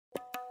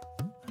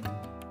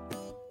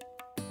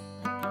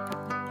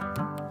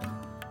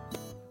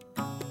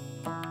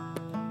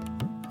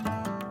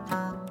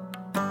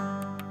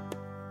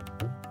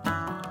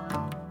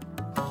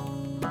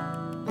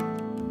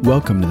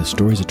Welcome to the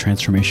Stories of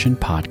Transformation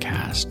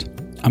podcast.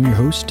 I'm your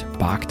host,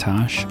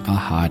 Bakhtash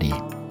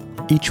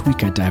Ahadi. Each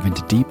week I dive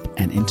into deep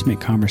and intimate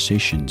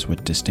conversations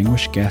with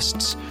distinguished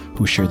guests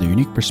who share their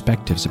unique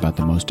perspectives about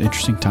the most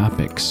interesting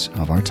topics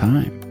of our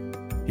time.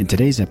 In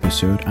today's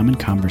episode, I'm in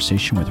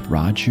conversation with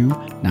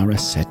Raju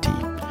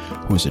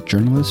Narisetti, who is a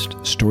journalist,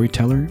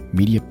 storyteller,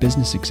 media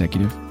business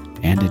executive,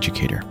 and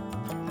educator.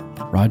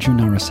 Raju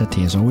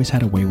Narisetti has always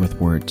had a way with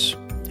words,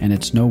 and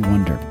it's no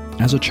wonder.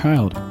 As a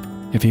child,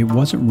 if he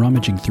wasn't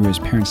rummaging through his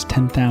parents'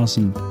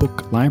 10,000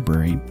 book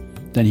library,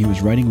 then he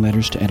was writing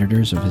letters to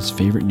editors of his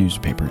favorite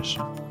newspapers.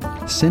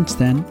 Since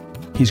then,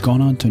 he's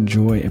gone on to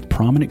enjoy a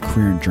prominent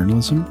career in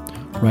journalism,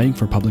 writing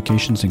for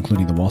publications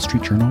including the Wall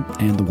Street Journal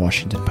and the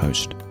Washington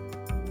Post.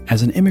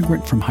 As an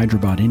immigrant from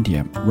Hyderabad,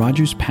 India,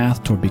 Raju's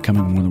path toward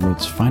becoming one of the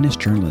world's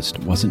finest journalists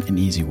wasn't an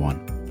easy one.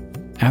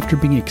 After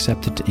being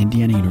accepted to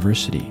Indiana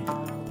University,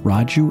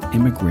 Raju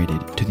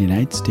immigrated to the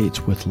United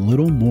States with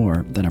little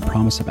more than a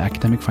promise of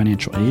academic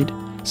financial aid,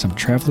 some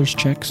traveler's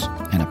checks,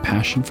 and a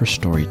passion for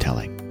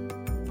storytelling.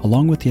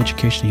 Along with the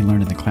education he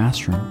learned in the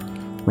classroom,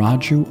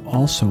 Raju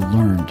also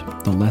learned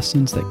the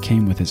lessons that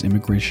came with his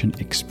immigration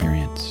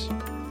experience.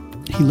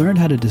 He learned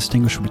how to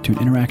distinguish between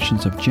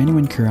interactions of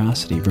genuine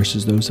curiosity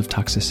versus those of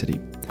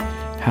toxicity,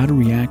 how to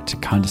react to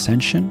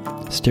condescension,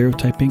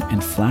 stereotyping,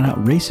 and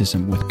flat-out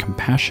racism with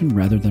compassion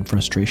rather than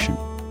frustration,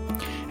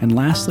 and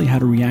lastly, how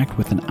to react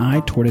with an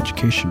eye toward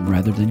education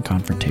rather than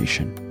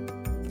confrontation.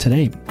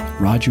 Today,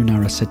 Raju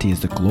Narisetti is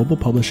the Global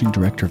Publishing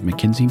Director of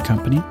McKinsey &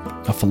 Company,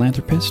 a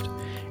philanthropist,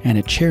 and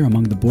a chair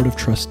among the Board of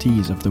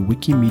Trustees of the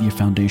Wikimedia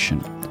Foundation,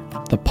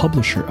 the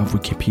publisher of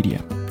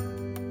Wikipedia.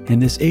 In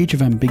this age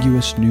of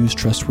ambiguous news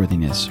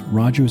trustworthiness,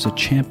 Raju is a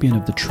champion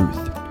of the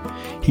truth.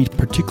 He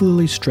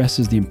particularly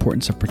stresses the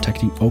importance of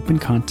protecting open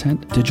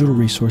content, digital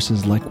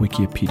resources like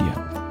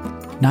Wikipedia.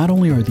 Not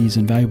only are these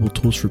invaluable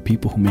tools for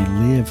people who may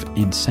live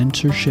in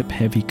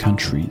censorship-heavy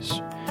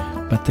countries,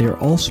 but they are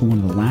also one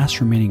of the last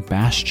remaining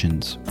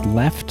bastions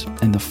left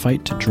in the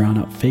fight to drown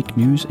out fake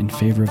news in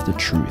favor of the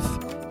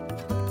truth.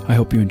 I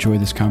hope you enjoy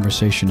this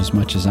conversation as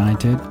much as I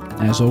did.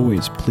 As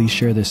always, please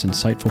share this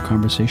insightful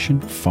conversation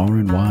far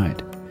and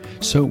wide.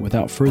 So,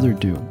 without further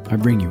ado, I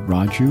bring you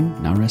Raju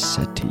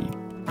Narisetti.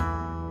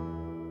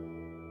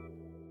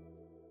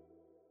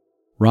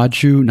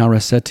 Raju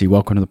Narisetti,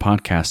 welcome to the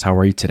podcast. How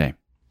are you today?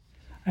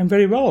 I'm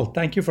very well.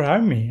 Thank you for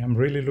having me. I'm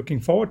really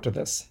looking forward to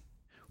this.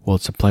 Well,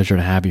 it's a pleasure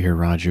to have you here,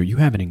 Raju. You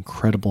have an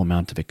incredible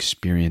amount of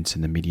experience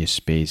in the media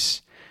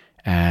space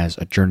as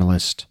a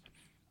journalist,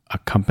 a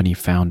company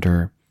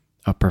founder,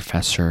 a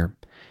professor,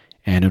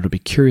 and it'll be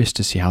curious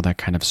to see how that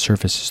kind of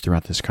surfaces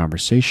throughout this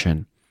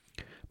conversation.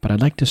 But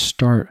I'd like to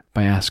start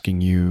by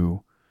asking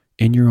you,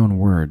 in your own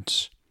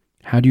words,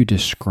 how do you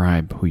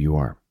describe who you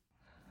are?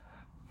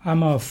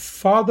 I'm a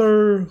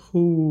father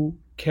who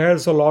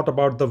cares a lot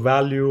about the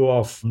value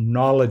of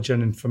knowledge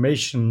and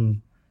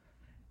information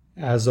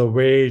as a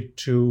way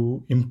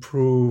to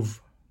improve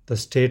the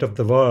state of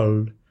the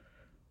world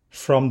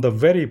from the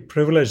very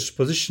privileged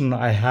position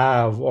I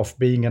have of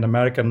being an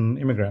American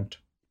immigrant.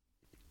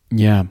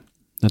 Yeah,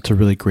 that's a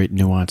really great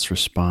nuanced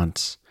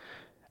response.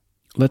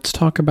 Let's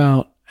talk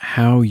about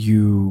how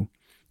you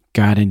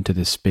got into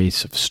the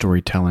space of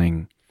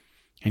storytelling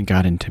and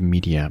got into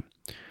media.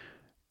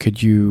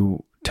 Could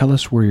you tell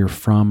us where you're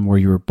from, where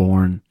you were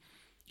born,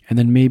 and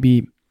then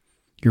maybe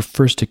your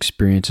first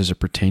experience as it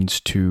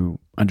pertains to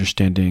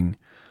understanding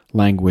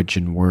language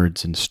and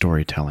words and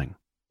storytelling?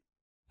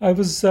 I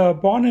was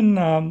born in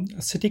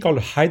a city called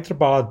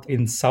Hyderabad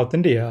in South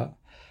India.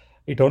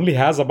 It only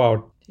has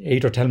about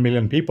 8 or 10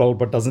 million people,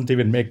 but doesn't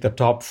even make the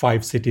top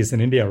 5 cities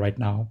in India right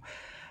now.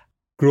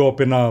 Grew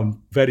up in a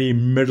very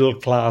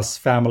middle-class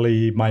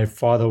family. My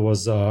father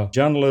was a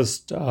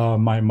journalist.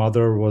 My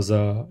mother was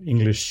an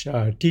English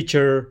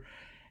teacher,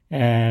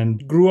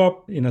 and grew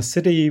up in a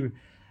city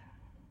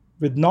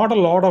with not a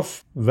lot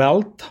of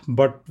wealth,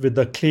 but with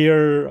a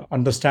clear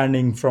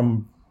understanding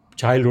from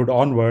childhood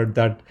onward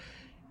that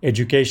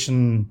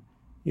education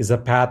is a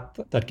path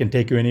that can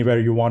take you anywhere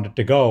you want it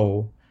to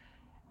go.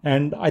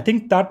 And I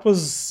think that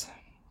was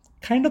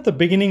kind of the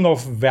beginning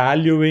of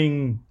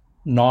valuing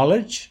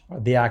knowledge,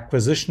 the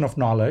acquisition of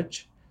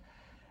knowledge.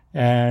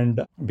 And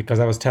because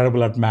I was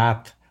terrible at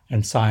math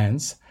and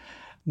science,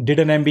 did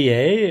an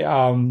MBA.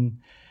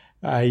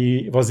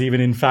 I was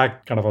even, in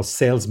fact, kind of a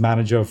sales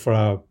manager for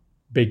a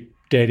big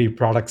dairy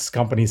products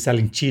company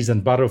selling cheese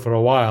and butter for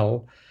a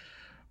while,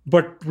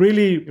 but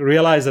really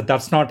realized that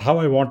that's not how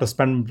I want to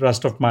spend the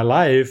rest of my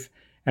life.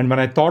 And when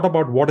I thought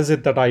about what is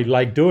it that I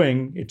like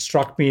doing, it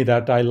struck me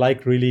that I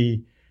like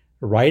really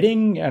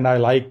writing and I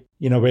like,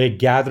 in a way,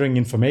 gathering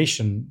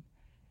information.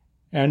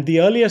 And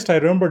the earliest I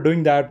remember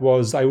doing that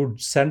was I would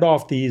send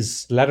off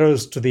these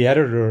letters to the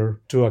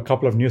editor to a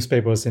couple of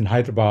newspapers in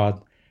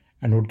Hyderabad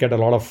and would get a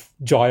lot of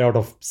joy out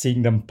of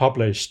seeing them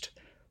published.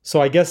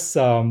 So I guess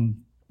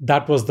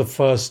that was the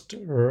first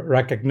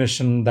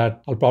recognition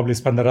that I'll probably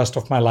spend the rest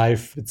of my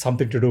life with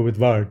something to do with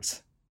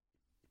words.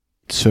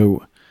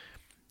 So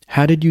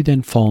how did you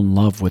then fall in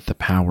love with the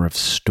power of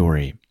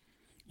story?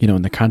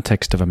 In the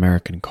context of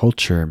American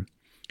culture,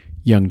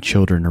 young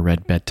children are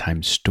read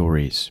bedtime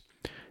stories.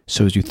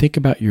 So as you think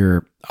about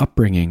your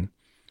upbringing,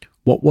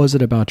 what was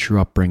it about your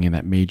upbringing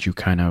that made you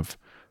kind of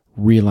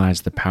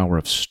realize the power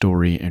of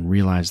story and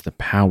realize the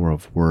power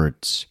of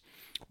words?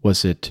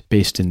 Was it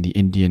based in the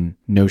Indian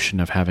notion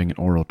of having an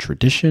oral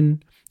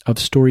tradition of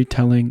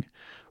storytelling?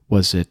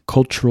 Was it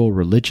cultural,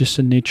 religious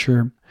in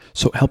nature?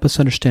 So help us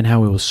understand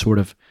how it was sort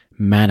of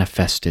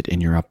manifested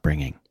in your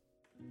upbringing.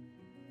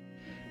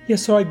 Yeah,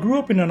 so I grew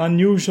up in an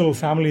unusual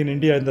family in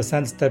India in the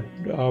sense that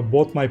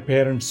both my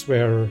parents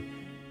were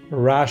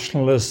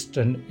rationalists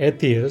and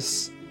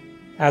atheists.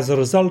 As a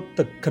result,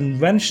 the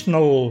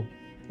conventional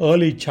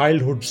early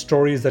childhood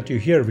stories that you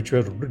hear, which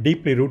were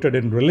deeply rooted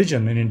in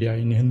religion in India,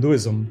 in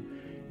Hinduism,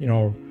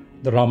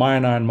 the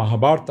Ramayana and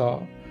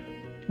Mahabharata,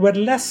 were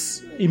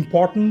less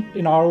important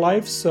in our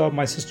lives,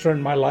 my sister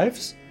and my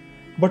lives.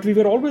 But we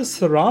were always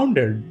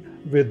surrounded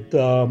with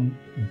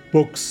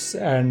books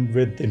and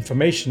with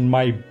information.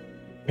 My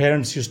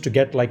parents used to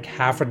get like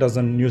half a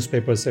dozen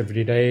newspapers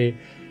every day.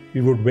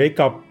 We would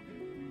wake up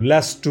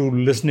less to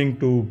listening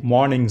to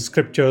morning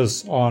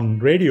scriptures on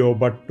radio,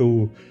 but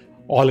to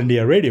All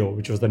India Radio,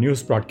 which was the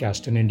news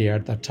broadcast in India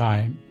at that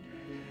time.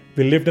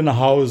 We lived in a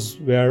house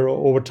where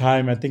over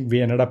time, I think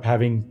we ended up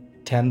having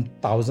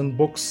 10,000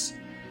 books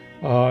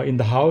in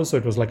the house. So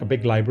it was like a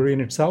big library in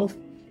itself.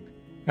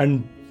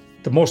 And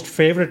the most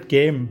favorite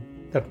game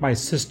that my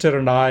sister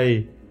and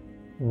I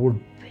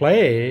would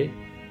play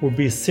would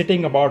be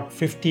sitting about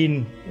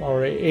 15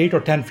 or 8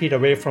 or 10 feet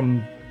away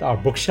from our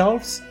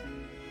bookshelves.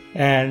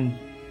 And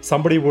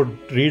somebody would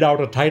read out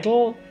a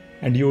title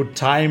and you would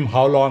time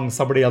how long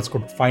somebody else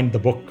could find the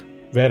book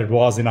where it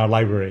was in our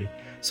library.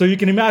 So you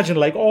can imagine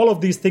like all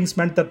of these things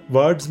meant that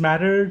words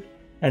mattered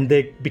and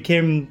they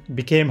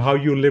became how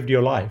you lived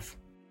your life.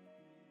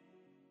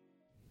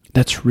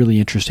 That's really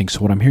interesting.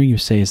 So what I'm hearing you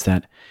say is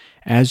that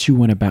as you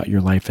went about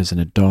your life as an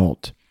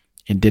adult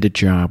and did a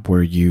job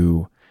where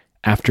you,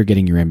 after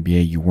getting your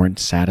MBA, you weren't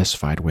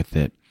satisfied with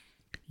it,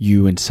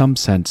 you in some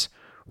sense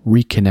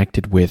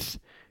reconnected with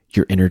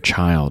your inner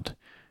child.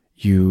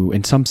 You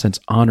in some sense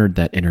honored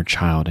that inner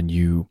child and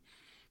you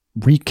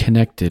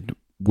reconnected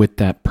with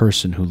that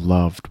person who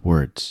loved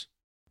words.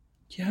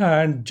 Yeah,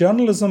 and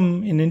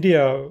journalism in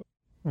India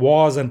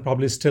was and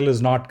probably still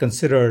is not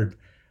considered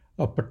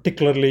a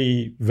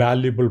particularly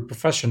valuable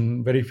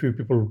profession. Very few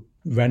people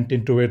went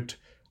into it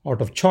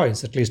out of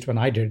choice, at least when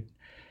I did.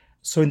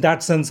 So in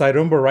that sense, I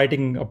remember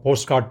writing a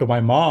postcard to my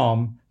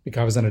mom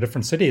because I was in a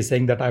different city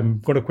saying that I'm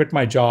going to quit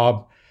my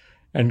job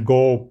and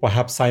go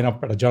perhaps sign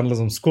up at a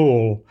journalism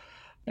school.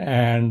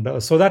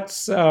 And so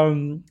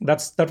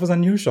that was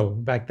unusual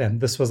back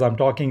then. I'm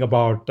talking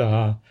about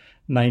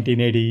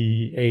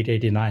 1988,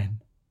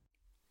 89.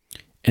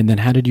 And then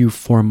how did you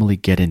formally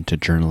get into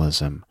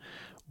journalism?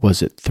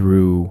 Was it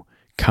through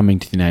coming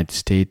to the United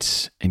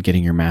States and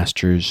getting your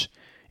master's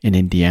in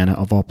Indiana,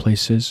 of all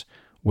places?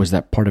 Was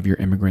that part of your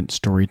immigrant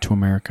story to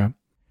America?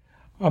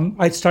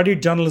 I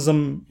studied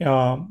journalism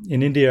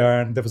in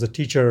India, and there was a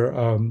teacher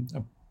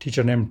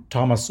named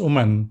Thomas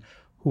Uman,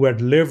 who had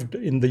lived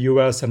in the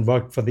US and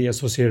worked for the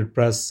Associated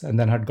Press and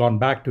then had gone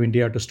back to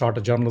India to start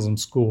a journalism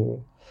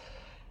school.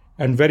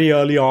 And very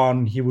early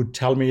on, he would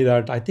tell me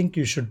that I think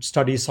you should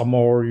study some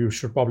more. You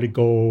should probably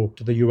go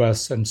to the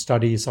US and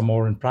study some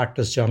more and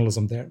practice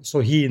journalism there. So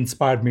he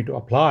inspired me to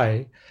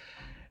apply.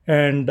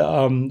 And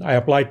I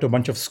applied to a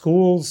bunch of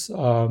schools,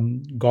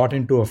 got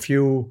into a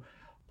few,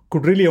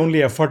 could really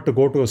only afford to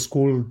go to a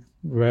school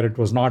where it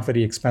was not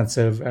very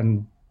expensive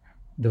and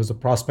there was a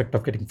prospect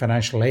of getting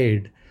financial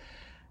aid.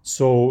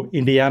 So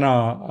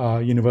Indiana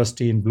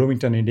University in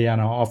Bloomington,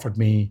 Indiana offered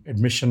me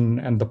admission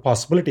and the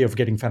possibility of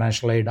getting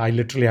financial aid. I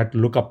literally had to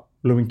look up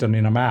Bloomington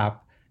in a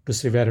map to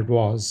see where it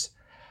was.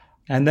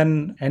 And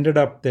then ended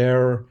up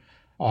there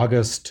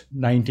August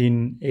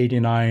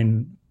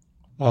 1989,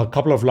 a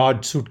couple of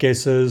large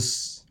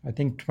suitcases, I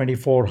think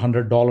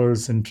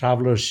 $2,400 in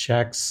traveler's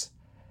checks.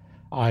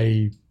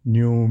 I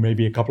knew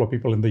maybe a couple of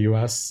people in the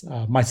US.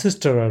 My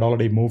sister had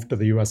already moved to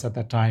the US at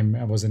that time.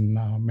 I was in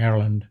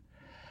Maryland.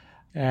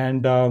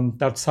 And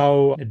that's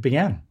how it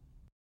began.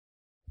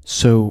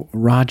 So,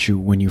 Raju,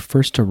 when you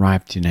first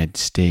arrived to the United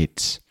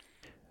States,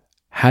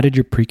 how did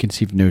your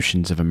preconceived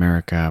notions of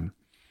America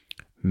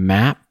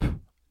map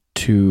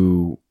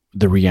to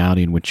the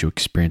reality in which you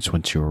experienced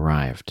once you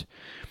arrived?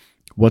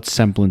 What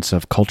semblance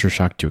of culture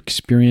shock did you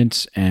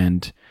experience,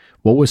 and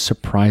what was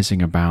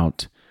surprising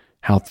about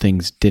how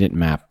things didn't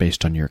map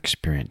based on your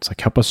experience?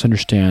 Like, help us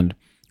understand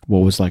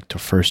what it was like to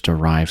first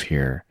arrive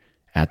here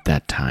at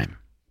that time.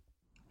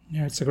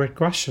 Yeah, it's a great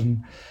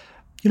question.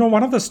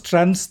 One of the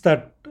strengths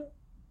that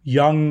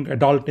young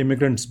adult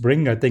immigrants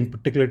bring, I think,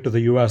 particularly to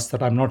the US,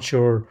 that I'm not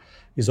sure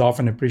is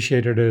often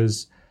appreciated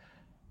is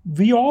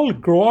we all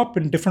grow up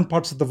in different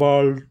parts of the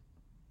world,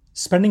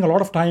 spending a lot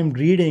of time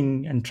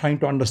reading and trying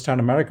to understand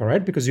America,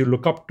 right? Because you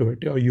look up to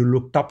it or you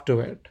looked up to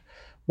it.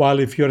 While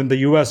if you're in the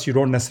US, you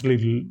don't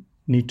necessarily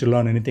need to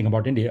learn anything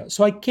about India.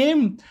 So I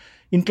came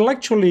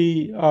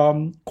intellectually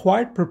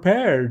quite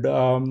prepared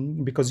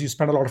because you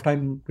spend a lot of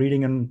time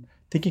reading and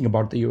thinking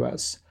about the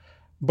US.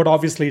 But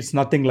obviously, it's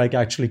nothing like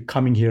actually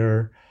coming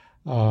here.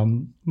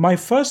 My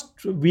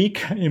first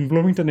week in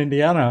Bloomington,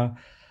 Indiana,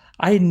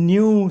 I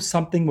knew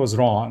something was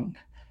wrong.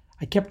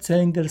 I kept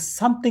saying there's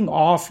something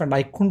off, and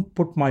I couldn't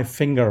put my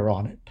finger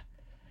on it.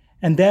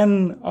 And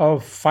then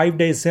 5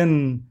 days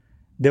in,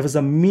 there was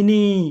a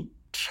mini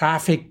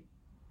traffic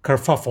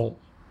kerfuffle,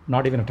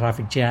 not even a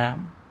traffic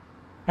jam.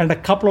 And a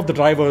couple of the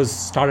drivers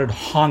started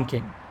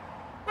honking.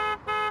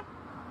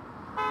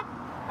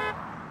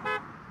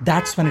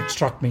 That's when it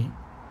struck me.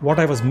 What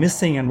I was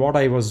missing and what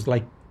I was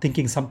like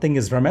thinking something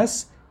is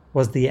remiss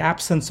was the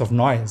absence of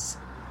noise.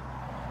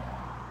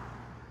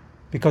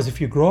 Because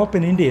if you grow up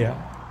in India,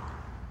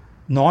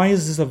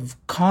 noise is a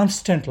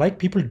constant, like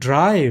people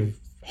drive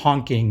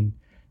honking.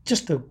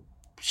 Just the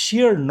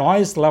sheer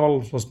noise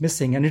level was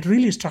missing. And it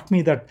really struck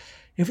me that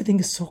everything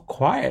is so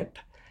quiet.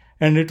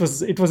 And it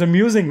was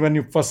amusing when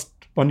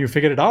you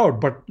figured it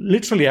out. But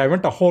literally, I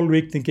went a whole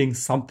week thinking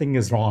something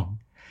is wrong.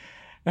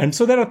 And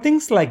so there are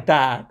things like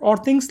that, or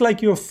things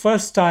like your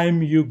first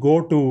time you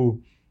go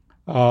to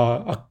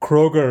a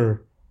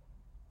Kroger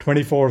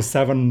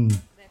 24/7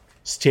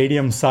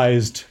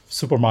 stadium-sized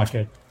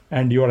supermarket,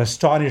 and you are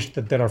astonished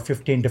that there are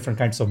 15 different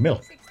kinds of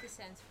milk. 60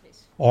 cents,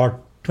 please. Or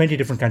 20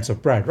 different kinds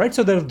of bread, right?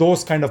 So there are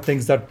those kind of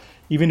things that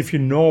even if you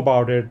know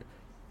about it,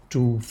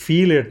 to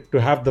feel it, to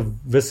have the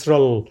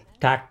visceral,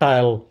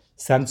 tactile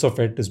sense of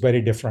it is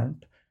very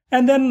different.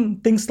 And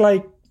then things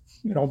like,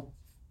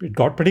 it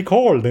got pretty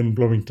cold in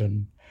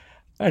Bloomington.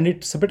 And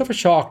it's a bit of a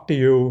shock to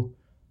you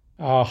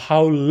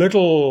how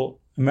little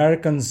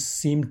Americans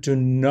seem to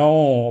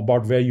know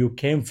about where you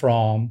came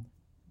from,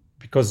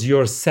 because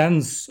your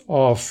sense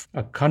of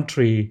a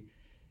country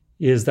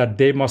is that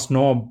they must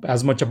know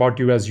as much about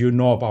you as you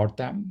know about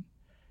them.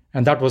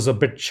 And that was a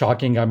bit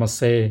shocking, I must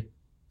say.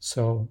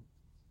 So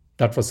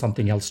that was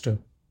something else too.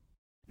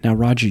 Now,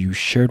 Raju, you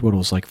shared what it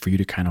was like for you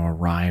to kind of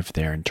arrive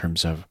there in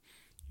terms of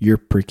your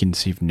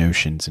preconceived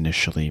notions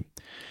initially.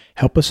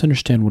 Help us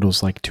understand what it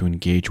was like to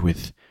engage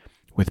with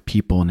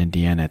people in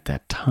Indiana at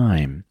that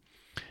time.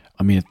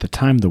 I mean, at the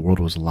time, the world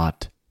was a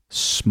lot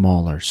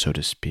smaller, so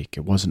to speak.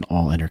 It wasn't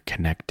all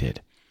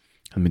interconnected.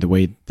 I mean, the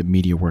way the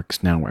media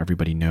works now, where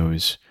everybody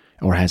knows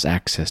or has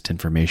access to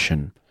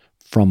information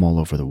from all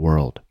over the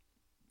world.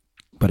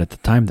 But at the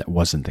time, that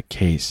wasn't the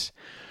case.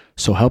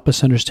 So help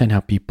us understand how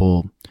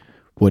people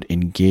would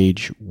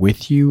engage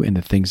with you and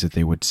the things that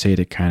they would say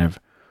to kind of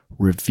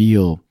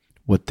reveal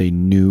what they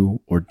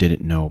knew or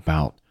didn't know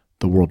about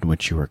the world in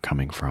which you were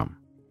coming from.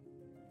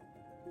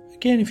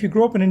 Again, if you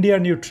grow up in India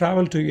and you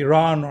travel to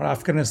Iran or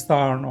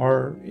Afghanistan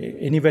or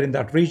anywhere in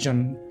that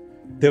region,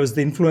 there was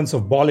the influence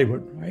of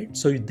Bollywood, right?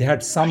 So they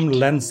had some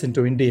lens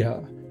into India,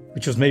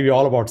 which was maybe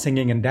all about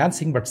singing and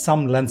dancing, but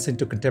some lens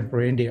into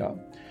contemporary India.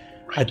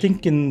 I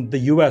think in the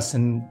US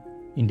and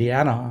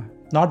Indiana,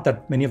 not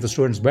that many of the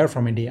students were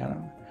from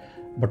Indiana,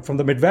 but from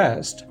the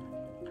Midwest,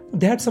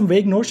 they had some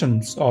vague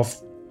notions of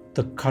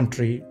the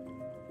country.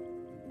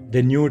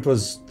 They knew it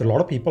was a lot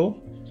of people.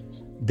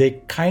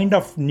 They kind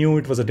of knew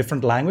it was a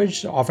different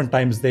language.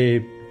 Oftentimes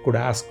they could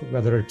ask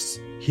whether it's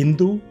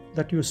Hindu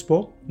that you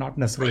spoke, not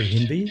necessarily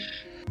Hindi.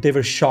 They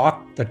were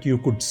shocked that you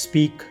could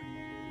speak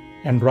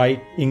and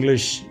write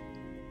English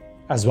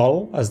as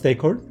well as they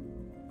could.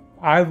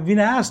 I've been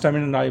asked,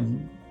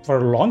 for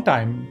a long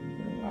time,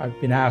 I've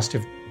been asked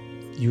if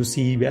you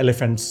see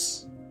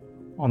elephants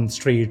on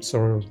streets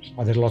or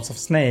are there lots of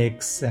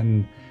snakes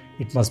and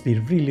it must be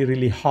really,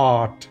 really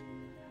hot.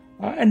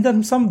 And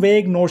then some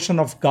vague notion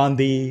of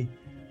Gandhi,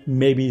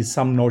 maybe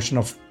some notion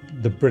of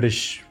the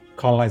British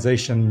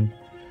colonization.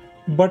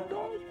 But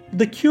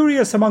the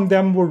curious among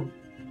them would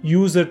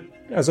use it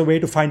as a way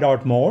to find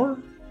out more.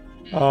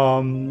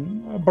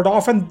 But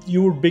often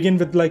you would begin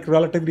with like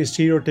relatively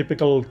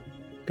stereotypical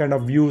kind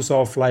of views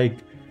of like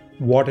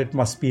what it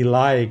must be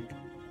like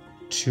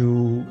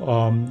to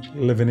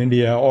live in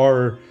India,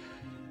 or,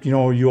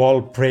 you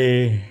all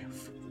pray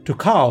to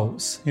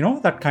cows,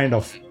 that kind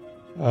of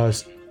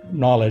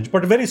knowledge,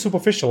 but very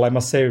superficial, I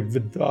must say,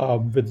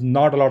 with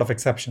not a lot of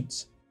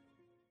exceptions.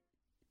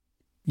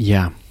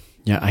 Yeah,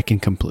 I can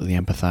completely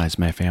empathize.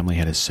 My family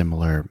had a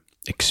similar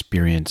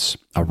experience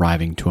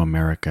arriving to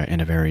America in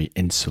a very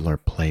insular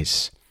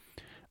place.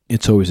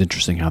 It's always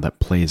interesting how that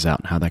plays out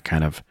and how that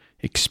kind of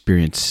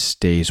experience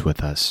stays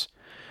with us.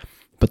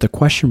 But the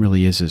question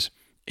really is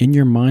in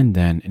your mind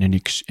then, and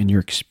in your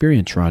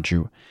experience,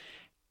 Raju,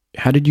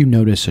 how did you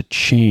notice a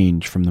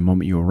change from the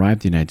moment you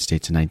arrived in the United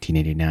States in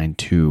 1989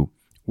 to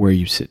where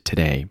you sit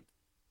today?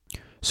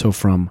 So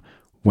from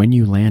when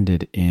you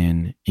landed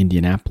in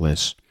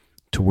Indianapolis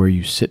to where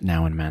you sit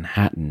now in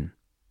Manhattan,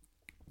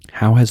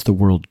 how has the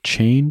world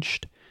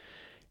changed?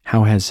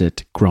 How has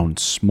it grown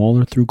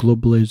smaller through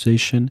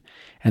globalization?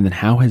 And then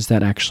how has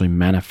that actually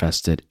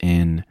manifested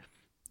in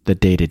the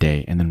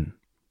day-to-day? And then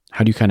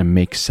how do you kind of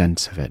make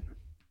sense of it?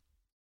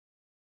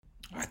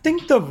 I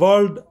think the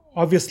world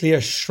obviously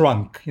has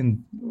shrunk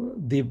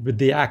with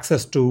the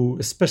access to,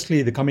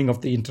 especially the coming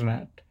of the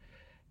internet,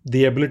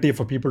 the ability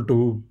for people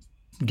to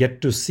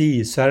get to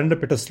see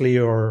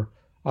serendipitously or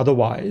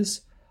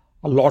otherwise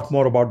a lot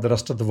more about the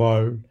rest of the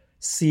world,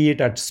 see it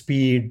at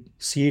speed,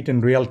 see it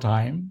in real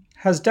time,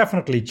 has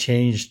definitely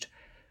changed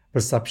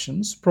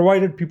perceptions,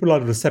 provided people are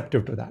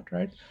receptive to that,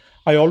 right?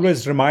 I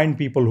always remind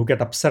people who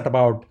get upset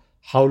about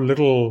how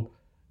little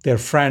their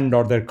friend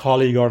or their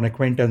colleague or an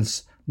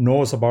acquaintance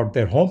knows about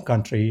their home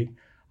country.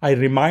 I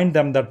remind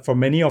them that for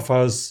many of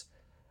us,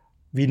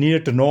 we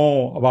needed to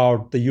know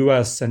about the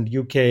US and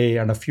UK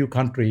and a few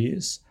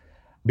countries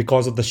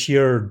because of the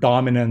sheer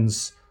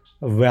dominance,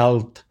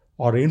 wealth,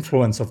 or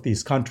influence of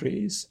these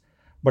countries.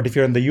 But if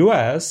you're in the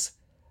US,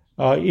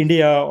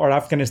 India or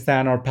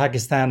Afghanistan or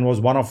Pakistan was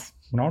one of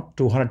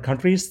 200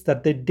 countries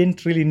that they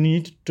didn't really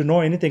need to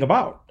know anything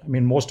about. I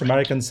mean, most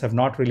Americans have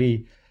not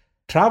really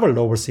traveled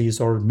overseas,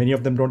 or many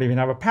of them don't even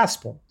have a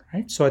passport,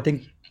 right? So I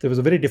think there was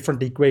a very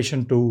different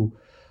equation to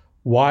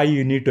why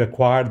you need to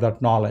acquire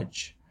that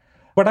knowledge.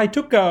 But I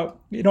took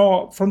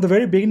from the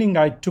very beginning,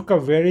 I took a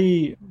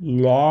very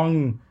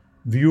long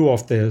view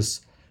of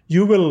this.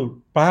 You will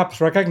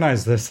perhaps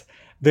recognize this.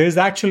 There is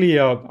actually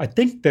I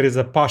think there is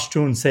a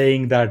Pashtun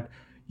saying that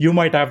you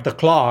might have the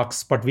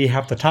clocks, but we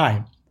have the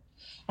time.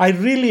 I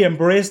really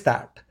embraced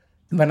that.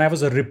 When I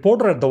was a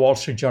reporter at the Wall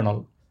Street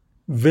Journal,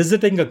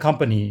 visiting a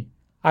company,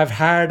 I've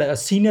had a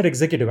senior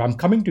executive. I'm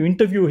coming to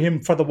interview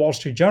him for the Wall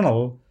Street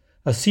Journal.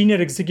 A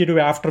senior executive,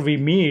 after we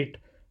meet,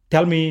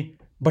 tell me,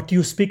 but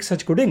you speak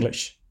such good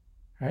English,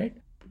 right?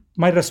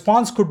 My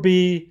response could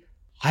be,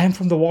 I am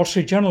from the Wall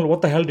Street Journal.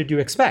 What the hell did you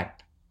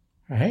expect,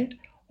 right?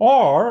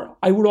 Or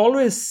I would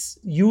always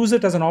use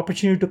it as an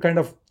opportunity to kind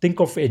of think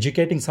of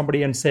educating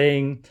somebody and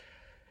saying,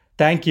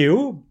 thank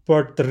you.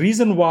 But the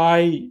reason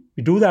why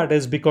we do that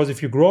is because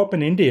if you grow up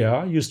in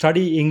India, you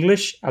study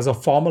English as a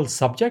formal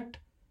subject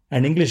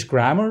and English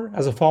grammar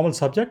as a formal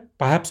subject,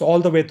 perhaps all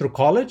the way through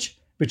college,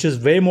 which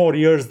is way more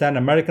years than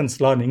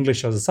Americans learn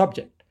English as a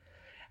subject.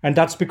 And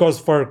that's because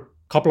for a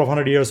couple of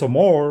hundred years or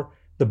more,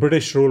 the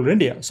British ruled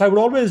India. So I would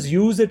always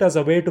use it as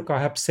a way to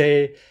perhaps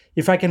say,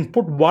 if I can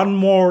put one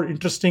more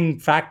interesting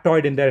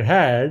factoid in their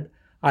head,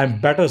 I'm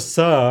better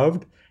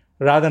served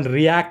rather than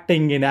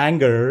reacting in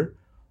anger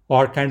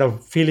or kind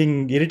of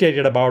feeling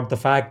irritated about the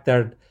fact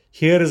that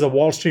here is a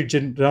Wall Street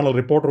Journal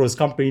reporter who has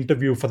come to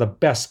interview for the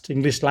best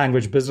English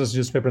language business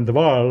newspaper in the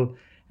world,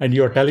 and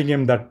you're telling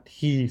him that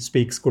he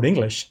speaks good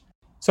English.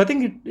 So I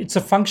think it's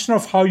a function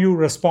of how you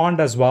respond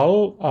as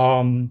well.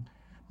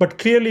 But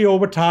clearly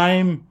over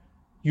time,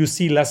 you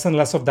see less and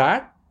less of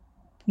that.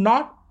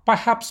 Not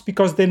perhaps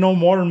because they know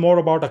more and more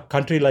about a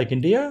country like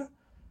India,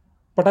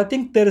 but I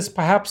think there is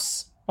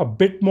perhaps a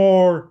bit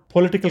more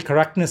political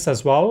correctness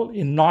as well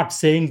in not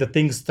saying the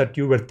things that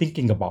you were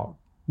thinking about.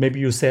 Maybe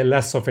you say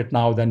less of it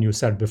now than you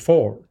said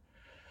before.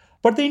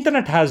 But the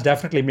internet has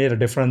definitely made a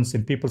difference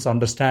in people's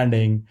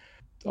understanding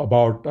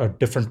about a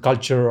different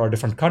culture or a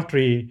different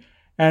country.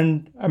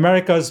 And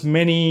America's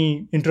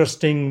many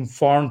interesting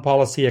foreign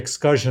policy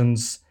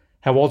excursions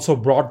have also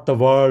brought the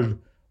world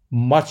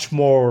much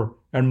more,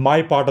 and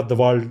my part of the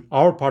world,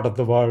 our part of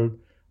the world,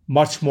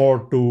 much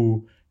more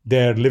to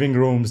their living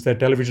rooms, their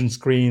television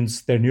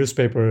screens, their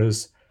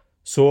newspapers.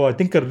 So I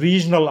think a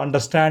regional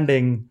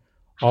understanding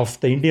of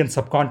the Indian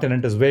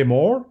subcontinent is way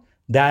more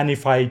than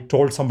if I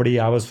told somebody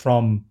I was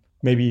from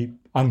maybe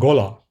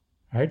Angola,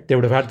 right? They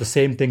would have had the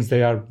same things they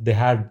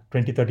had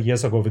 20, 30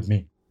 years ago with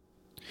me.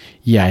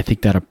 Yeah, I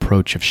think that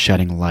approach of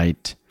shedding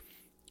light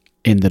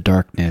in the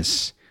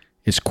darkness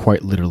is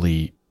quite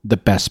literally the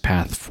best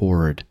path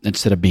forward.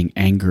 Instead of being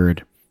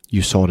angered,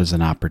 you saw it as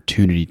an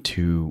opportunity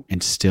to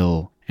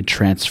instill and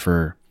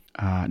transfer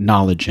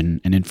knowledge and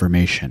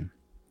information.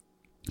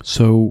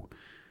 So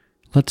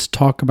let's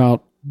talk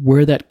about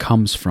where that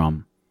comes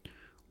from,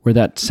 where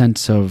that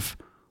sense of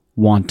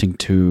wanting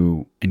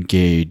to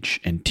engage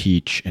and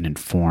teach and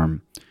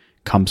inform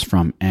comes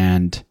from,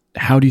 and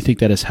how do you think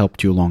that has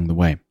helped you along the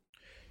way?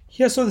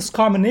 Yeah, so this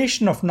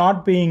combination of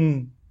not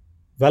being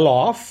well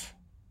off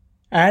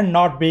and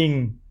not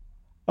being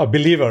a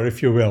believer,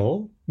 if you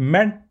will,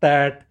 meant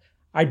that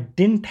I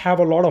didn't have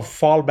a lot of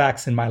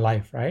fallbacks in my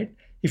life, right?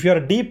 If you're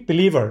a deep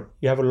believer,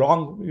 you have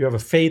a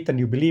faith and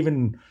you believe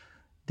in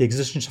the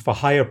existence of a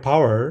higher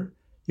power,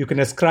 you can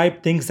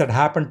ascribe things that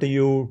happen to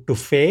you to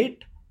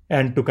fate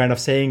and to kind of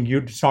saying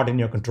it's not in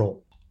your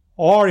control.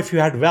 Or if you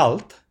had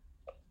wealth,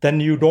 then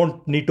you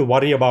don't need to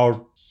worry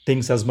about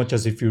things as much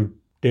as if you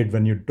did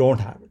when you don't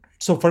have it.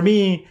 So for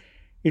me,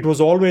 it was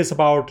always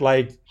about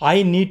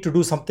I need to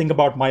do something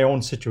about my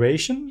own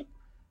situation,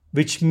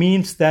 which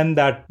means then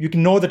that you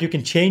can know that you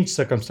can change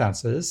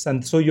circumstances.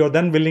 And so you're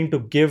then willing to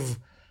give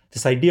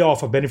this idea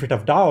of a benefit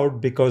of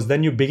doubt, because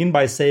then you begin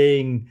by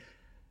saying,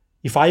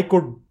 if I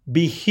could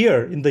be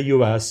here in the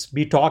US,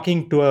 be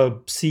talking to a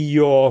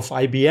CEO of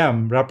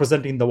IBM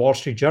representing the Wall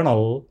Street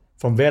Journal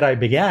from where I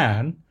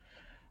began,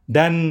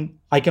 then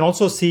I can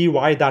also see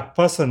why that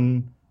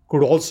person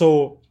could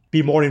also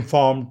be more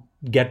informed,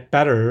 get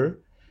better.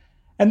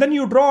 And then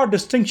you draw a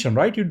distinction,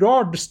 right? You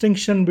draw a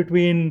distinction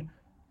between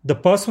the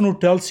person who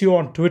tells you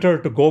on Twitter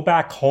to go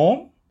back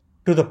home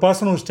to the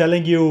person who's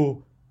telling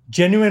you,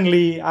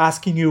 genuinely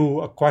asking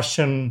you a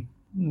question,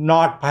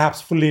 not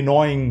perhaps fully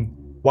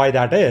knowing why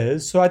that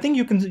is. So I think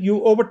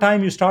you over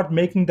time, you start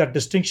making that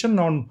distinction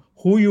on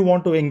who you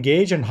want to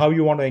engage and how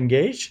you want to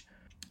engage.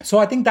 So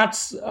I think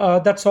that's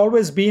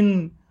always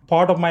been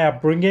part of my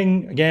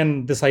upbringing.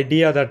 Again, this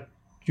idea that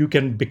you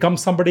can become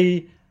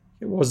somebody,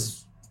 it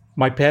was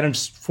my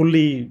parents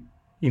fully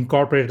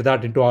incorporated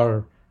that into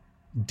our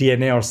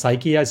DNA or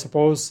psyche, I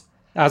suppose.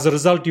 As a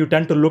result, you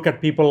tend to look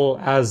at people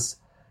as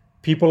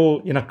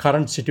people in a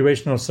current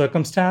situation or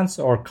circumstance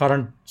or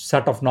current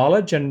set of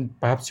knowledge, and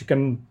perhaps you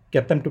can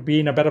get them to be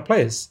in a better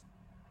place.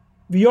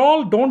 We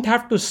all don't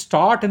have to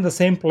start in the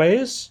same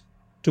place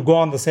to go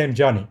on the same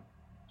journey.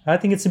 I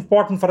think it's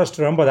important for us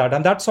to remember that.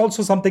 And that's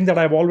also something that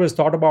I've always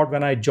thought about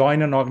when I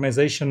join an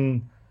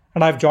organization,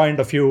 and I've joined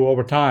a few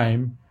over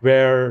time,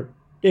 where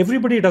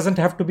everybody doesn't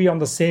have to be on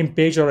the same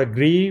page or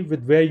agree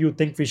with where you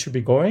think we should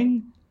be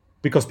going,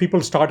 because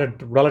people start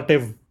at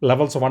relative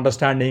levels of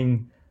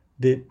understanding.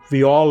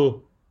 We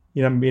all,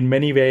 in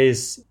many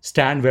ways,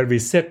 stand where we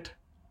sit.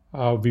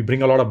 We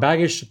bring a lot of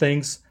baggage to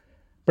things.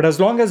 But as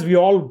long as we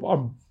all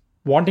are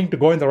wanting to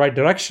go in the right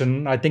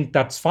direction, I think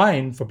that's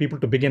fine for people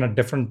to begin at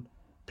different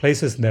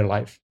places in their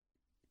life.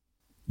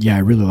 Yeah, I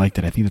really like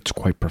that. I think that's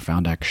quite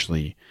profound,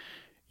 actually.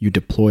 You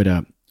deployed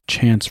a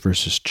chance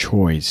versus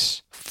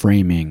choice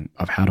framing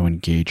of how to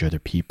engage other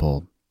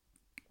people.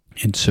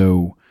 And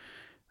so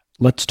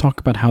let's talk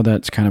about how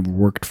that's kind of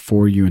worked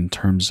for you in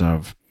terms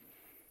of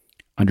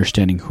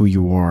understanding who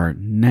you are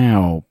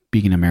now,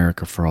 being in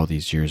America for all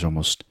these years,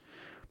 almost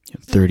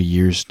 30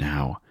 years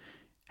now.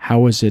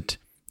 How is it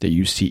that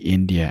you see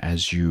India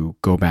as you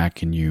go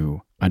back and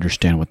you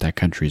understand what that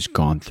country's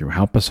gone through?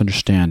 Help us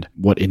understand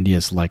what India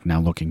is like now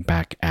looking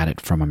back at it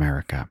from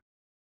America.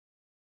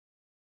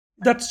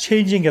 That's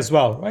changing as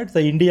well, right?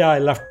 The India I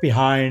left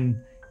behind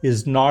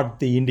is not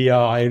the India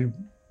I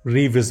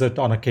revisit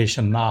on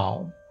occasion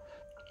now.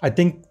 I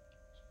think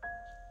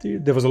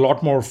there was a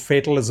lot more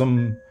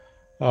fatalism.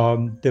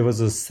 There was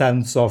a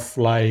sense of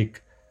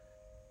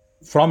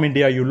from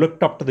India, you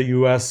looked up to the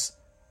US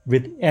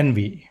with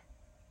envy.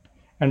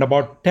 And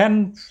about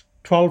 10,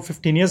 12,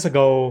 15 years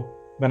ago,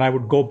 when I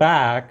would go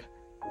back,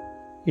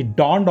 it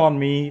dawned on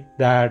me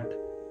that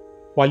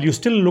while you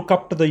still look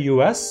up to the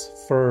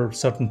US for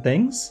certain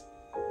things,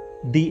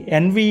 the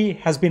envy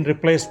has been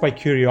replaced by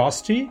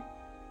curiosity.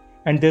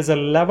 And there's a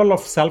level of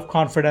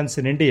self-confidence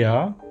in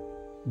India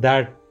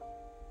that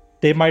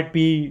they might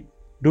be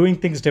doing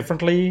things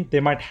differently. They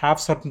might have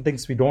certain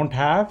things we don't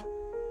have,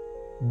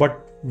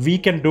 but we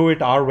can do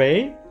it our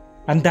way.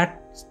 And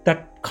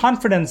that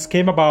confidence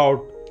came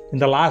about in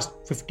the last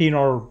 15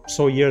 or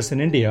so years in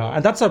India.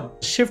 And that's a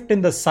shift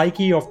in the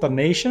psyche of the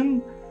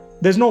nation.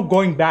 There's no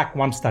going back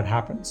once that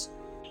happens.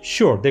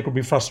 Sure, there could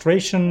be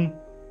frustration.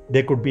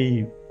 There could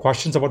be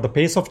questions about the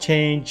pace of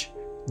change.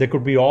 There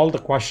could be all the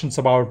questions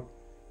about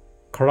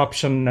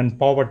corruption and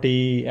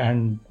poverty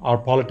and our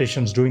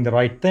politicians doing the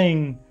right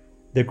thing.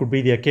 There could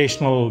be the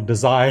occasional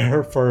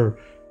desire for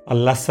a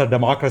lesser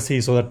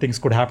democracy so that things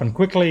could happen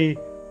quickly.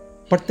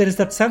 But there is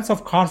that sense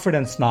of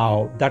confidence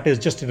now that is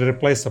just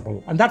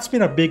irreplaceable. And that's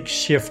been a big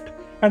shift.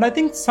 And I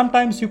think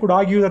sometimes you could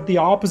argue that the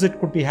opposite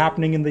could be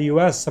happening in the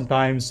US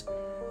sometimes,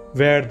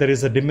 where there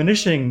is a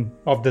diminishing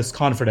of this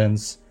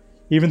confidence,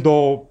 even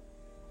though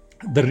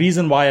the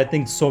reason why I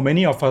think so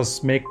many of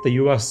us make the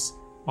US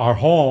our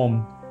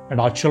home and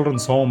our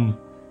children's home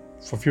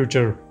for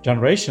future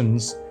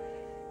generations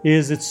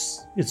is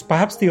it's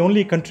perhaps the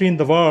only country in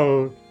the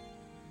world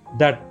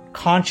that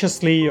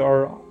consciously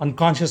or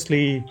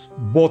unconsciously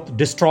both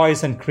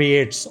destroys and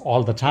creates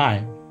all the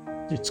time.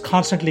 It's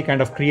constantly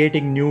kind of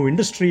creating new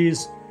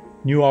industries,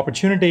 new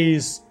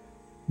opportunities,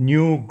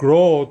 new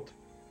growth.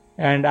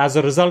 And as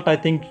a result, I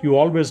think you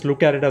always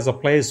look at it as a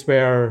place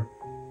where,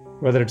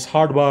 whether it's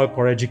hard work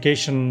or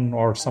education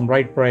or some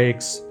right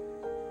breaks,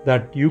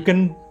 that you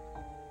can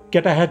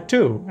get ahead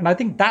too. And I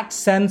think that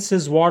sense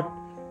is what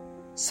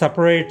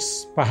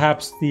separates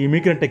perhaps the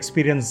immigrant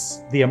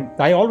experience.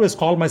 I always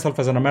call myself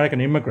as an American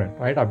immigrant,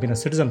 right? I've been a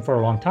citizen for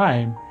a long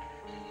time,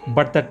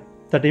 but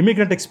that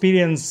immigrant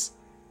experience,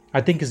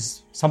 I think,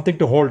 is something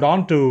to hold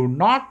on to,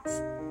 not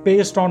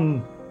based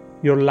on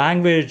your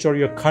language or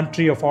your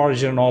country of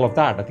origin and all of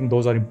that. I think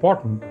those are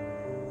important,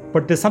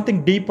 but there's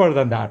something deeper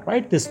than that,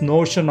 right? This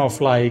notion of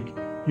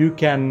you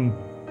can,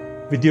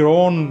 with your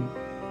own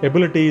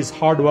abilities,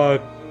 hard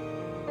work,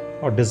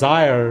 or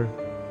desire,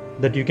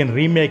 that you can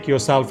remake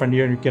yourself and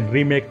you can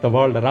remake the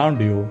world around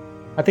you.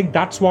 I think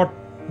that's what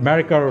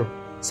America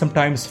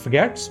sometimes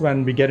forgets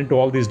when we get into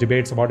all these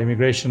debates about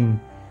immigration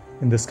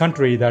in this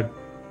country, that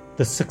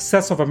the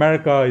success of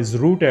America is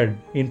rooted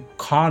in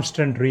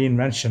constant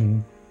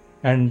reinvention.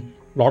 And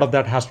a lot of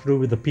that has to do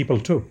with the people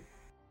too.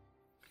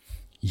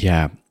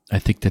 Yeah, I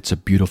think that's a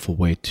beautiful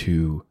way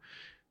to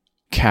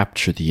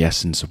capture the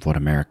essence of what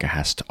America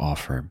has to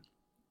offer.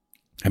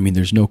 I mean,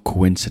 there's no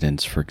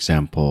coincidence, for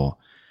example,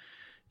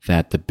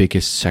 that the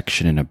biggest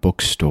section in a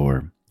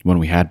bookstore, when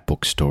we had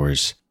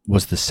bookstores,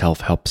 was the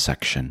self-help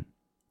section.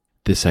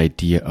 This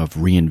idea of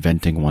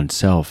reinventing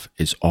oneself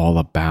is all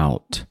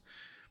about,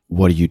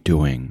 what are you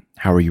doing?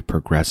 How are you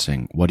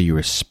progressing? What are you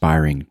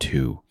aspiring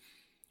to?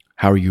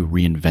 How are you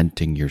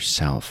reinventing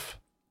yourself?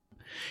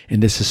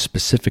 And this is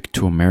specific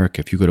to America.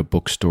 If you go to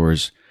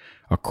bookstores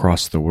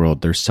across the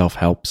world, their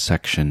self-help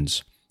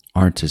sections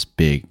aren't as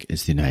big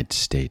as the United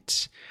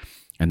States.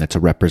 And that's a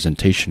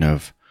representation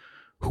of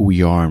who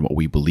we are and what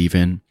we believe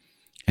in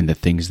and the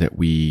things that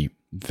we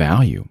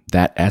value.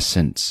 That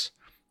essence,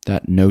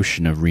 that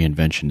notion of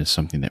reinvention is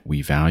something that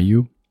we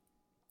value,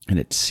 and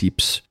it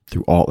seeps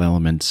through all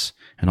elements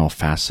and all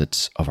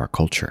facets of our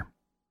culture.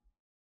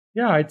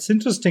 Yeah, it's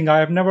interesting. I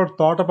have never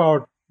thought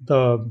about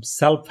the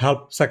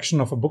self-help section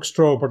of a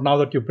bookstore, but now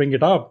that you bring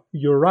it up,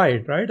 you're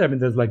right? I mean,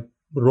 there's like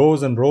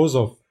rows and rows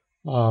of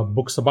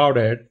books about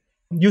it.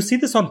 You see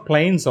this on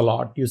planes a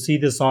lot. You see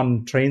this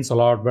on trains a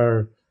lot,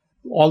 where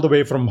all the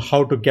way from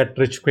how to get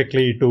rich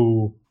quickly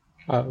to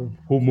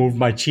who moved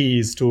my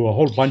cheese to a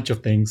whole bunch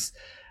of things.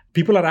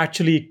 People are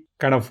actually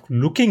kind of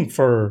looking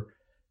for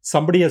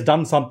somebody has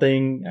done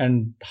something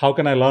and how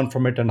can I learn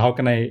from it and how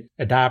can I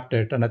adapt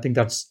it? And I think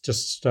that's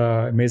just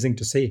amazing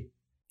to see.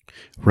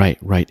 Right.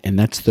 And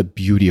that's the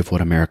beauty of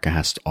what America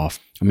has to offer.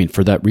 I mean,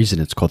 for that reason,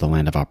 it's called the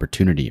land of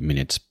opportunity. I mean,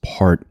 it's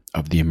part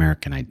of the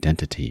American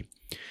identity.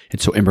 And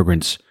so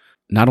immigrants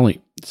not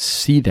only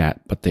see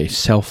that, but they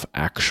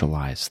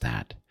self-actualize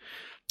that.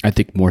 I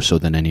think more so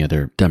than any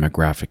other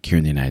demographic here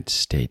in the United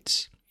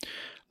States.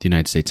 The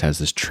United States has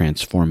this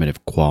transformative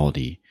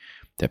quality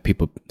that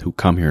people who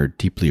come here are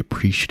deeply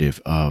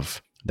appreciative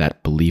of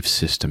that belief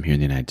system here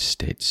in the United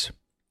States.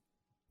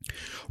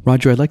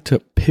 Raju, I'd like to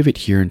pivot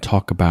here and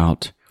talk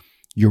about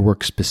your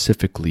work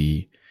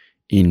specifically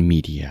in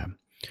media.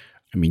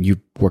 I mean, you've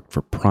worked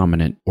for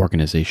prominent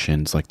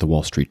organizations like the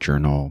Wall Street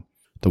Journal,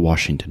 the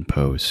Washington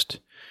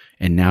Post,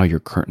 and now you're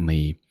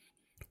currently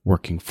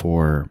working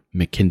for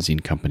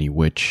McKinsey & Company,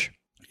 which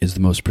is the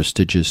most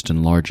prestigious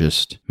and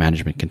largest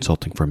management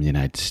consulting firm in the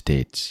United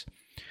States.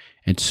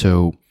 And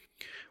so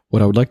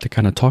what I would like to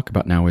kind of talk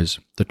about now is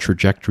the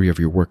trajectory of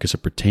your work as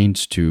it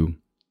pertains to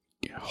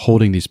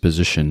holding these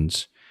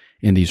positions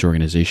in these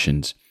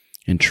organizations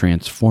and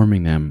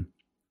transforming them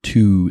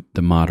to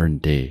the modern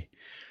day,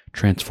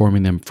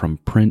 transforming them from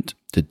print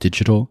to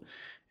digital,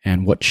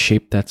 and what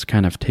shape that's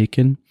kind of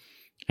taken,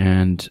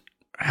 and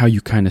how you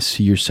kind of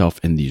see yourself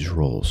in these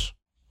roles.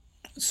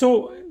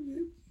 So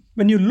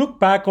when you look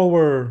back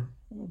over,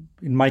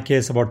 in my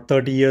case, about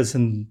 30 years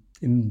in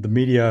the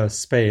media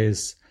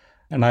space,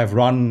 and I've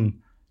run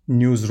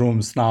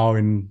newsrooms now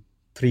in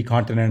 3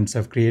 continents,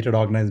 I've created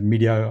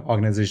media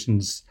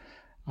organizations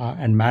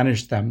and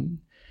managed them.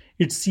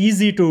 It's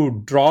easy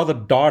to draw the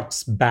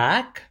dots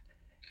back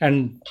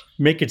and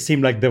make it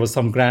seem like there was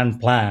some grand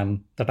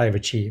plan that I've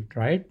achieved,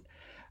 right?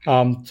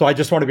 So I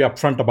just want to be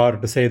upfront about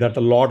it to say that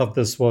a lot of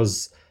this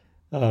was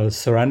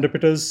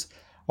serendipitous.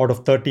 Out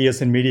of 30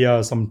 years in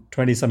media, some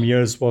 20-some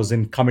years was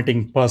in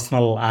committing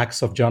personal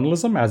acts of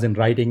journalism, as in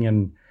writing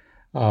and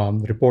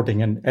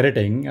reporting and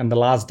editing. And the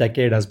last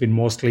decade has been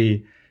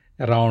mostly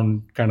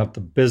around kind of the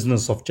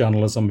business of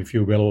journalism, if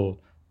you will,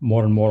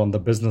 more and more on the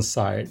business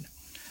side.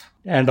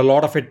 And a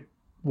lot of it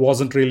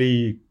wasn't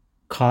really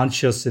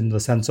conscious in the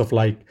sense of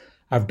like,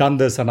 I've done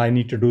this and I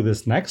need to do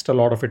this next. A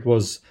lot of it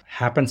was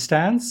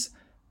happenstance,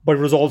 but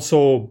it was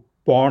also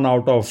born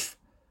out of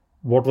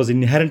what was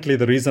inherently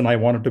the reason I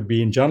wanted to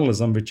be in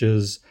journalism, which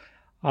is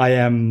I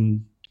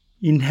am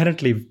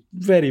inherently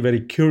very, very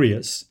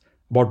curious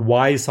about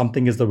why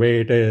something is the way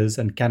it is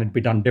and can it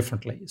be done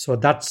differently. So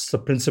that's the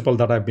principle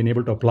that I've been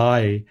able to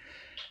apply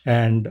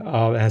and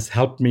has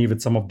helped me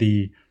with some of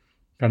the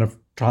kind of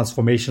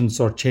transformations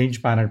or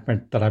change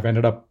management that I've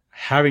ended up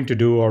having to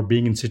do or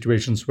being in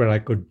situations where I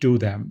could do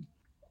them.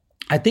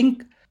 I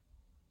think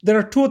there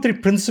are 2 or 3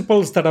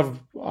 principles that have,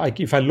 like,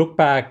 if I look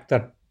back,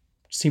 that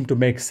seem to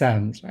make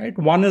sense, right?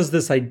 One is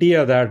this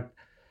idea that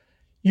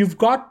you've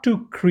got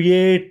to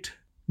create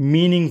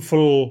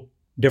meaningful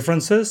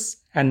differences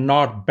and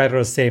not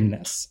better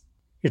sameness.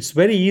 It's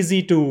very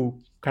easy to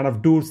kind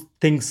of do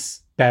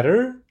things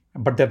better,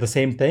 but they're the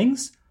same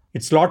things.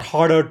 It's a lot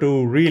harder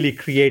to really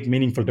create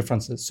meaningful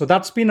differences. So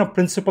that's been a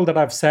principle that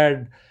I've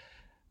said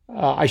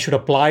I should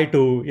apply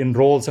to in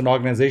roles and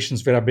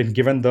organizations where I've been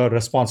given the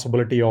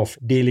responsibility of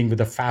dealing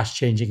with a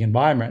fast-changing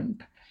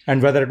environment.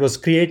 And whether it was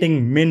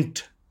creating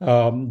Mint,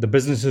 the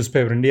business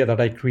newspaper in India that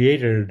I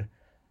created,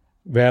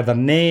 where the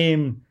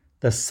name,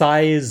 the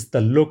size, the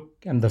look,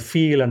 and the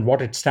feel and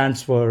what it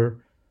stands for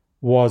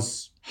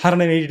was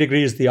 180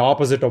 degrees the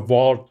opposite of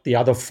what the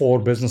other 4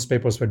 business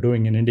papers were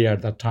doing in India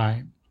at that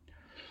time.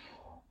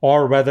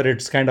 Or whether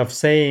it's kind of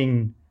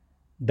saying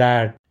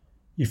that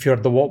if you're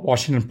the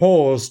Washington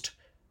Post,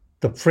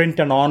 the print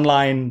and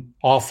online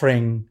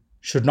offering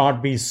should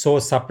not be so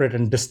separate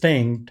and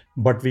distinct,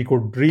 but we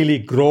could really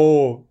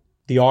grow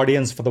the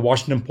audience for the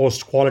Washington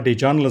Post quality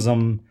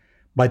journalism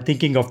by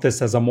thinking of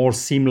this as a more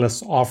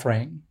seamless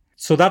offering.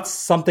 So that's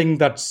something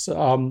that's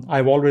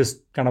I've always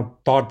kind of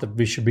thought that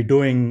we should be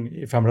doing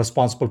if I'm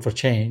responsible for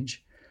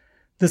change.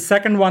 The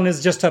second one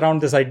is just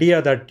around this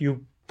idea that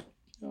you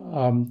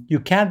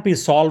can't be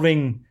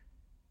solving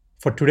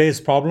for today's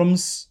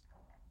problems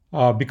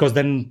because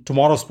then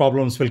tomorrow's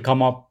problems will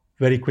come up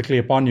very quickly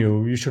upon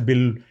you. You should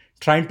be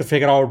trying to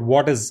figure out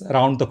what is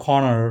around the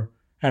corner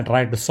and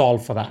trying to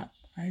solve for that.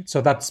 Right?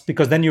 So that's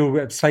because then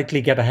you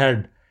slightly get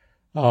ahead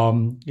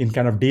in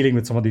kind of dealing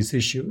with some of these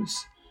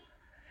issues.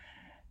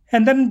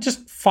 And then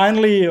just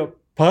finally,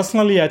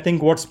 personally, I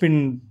think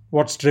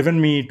what's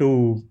driven me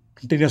to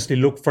continuously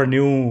look for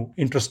new,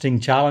 interesting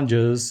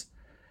challenges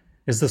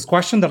is this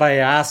question that I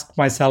ask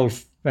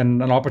myself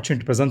when an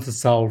opportunity presents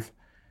itself,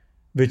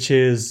 which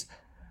is,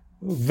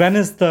 when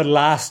is the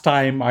last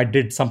time I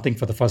did something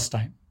for the first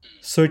time?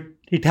 So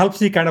it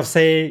helps me kind of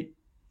say,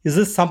 is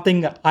this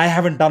something I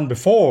haven't done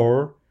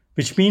before?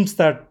 Which means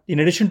that in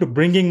addition to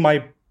bringing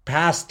my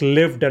past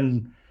lived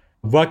and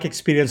work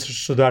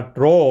experiences to that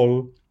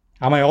role,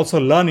 am I also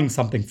learning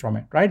something from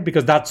it, right?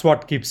 Because that's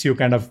what keeps you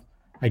kind of,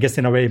 I guess,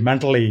 in a way,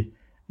 mentally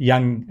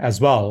young as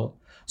well.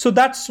 So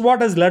that's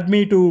what has led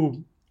me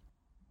to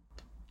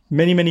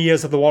many, many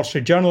years at the Wall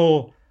Street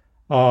Journal,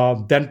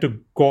 then to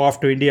go off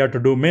to India to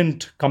do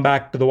Mint, come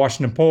back to the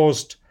Washington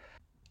Post,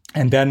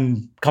 and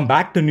then come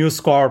back to News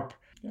Corp,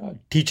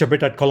 teach a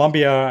bit at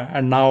Columbia,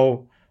 and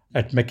now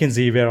at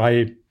McKinsey, where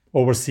I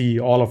oversee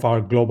all of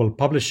our global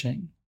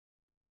publishing.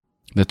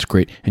 That's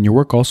great. And your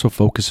work also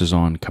focuses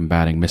on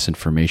combating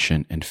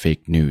misinformation and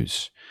fake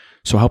news.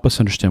 So help us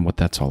understand what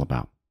that's all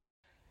about.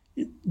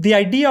 The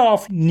idea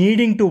of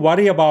needing to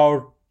worry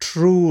about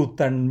truth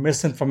and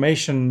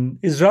misinformation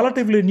is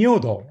relatively new,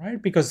 though,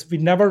 right? Because we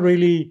never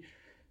really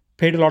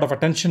paid a lot of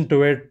attention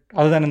to it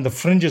other than in the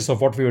fringes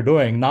of what we were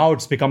doing. Now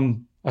it's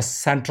become a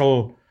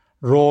central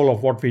role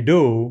of what we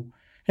do.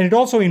 And it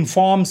also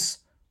informs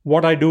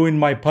what I do in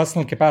my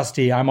personal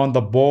capacity. I'm on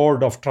the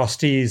board of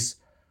trustees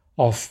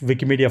of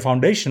Wikimedia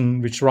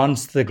Foundation, which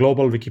runs the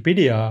global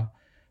Wikipedia,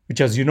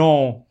 which, as you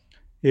know,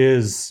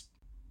 is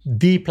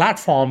the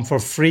platform for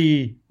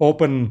free,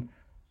 open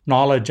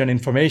knowledge and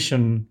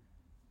information,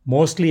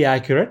 mostly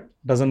accurate.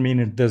 Doesn't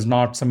mean there's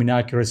not some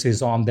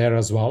inaccuracies on there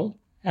as well.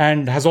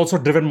 And has also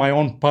driven my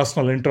own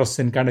personal interest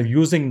in kind of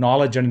using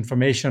knowledge and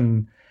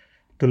information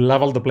to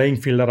level the playing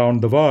field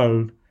around the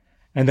world,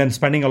 and then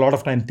spending a lot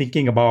of time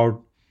thinking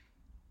about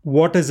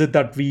what is it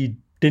that we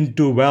didn't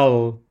do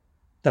well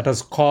that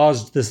has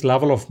caused this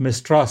level of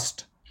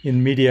mistrust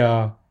in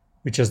media,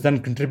 which has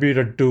then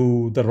contributed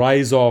to the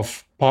rise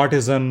of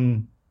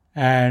partisan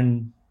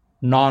and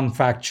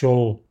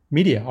non-factual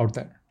media out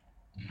there.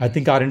 I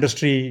think our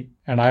industry,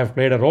 and I have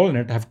played a role in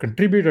it, have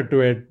contributed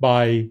to it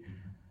by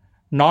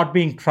not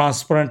being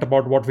transparent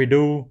about what we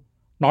do,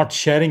 not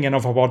sharing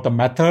enough about the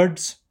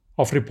methods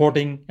of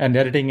reporting and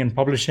editing and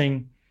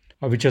publishing,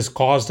 which has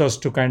caused us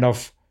to kind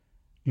of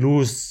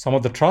lose some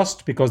of the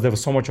trust because there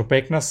was so much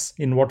opaqueness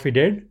in what we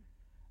did.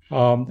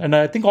 And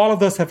I think all of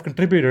this have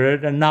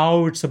contributed. And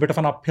now it's a bit of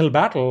an uphill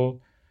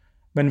battle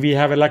when we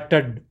have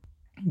elected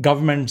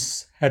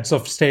governments, heads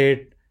of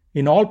state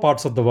in all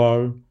parts of the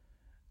world,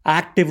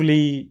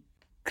 actively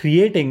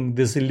creating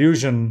this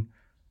illusion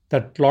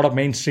that a lot of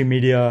mainstream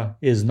media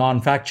is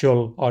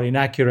non-factual or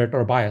inaccurate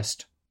or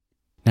biased.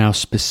 Now,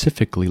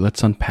 specifically,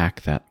 let's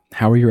unpack that.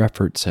 How are your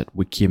efforts at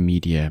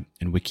Wikimedia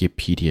and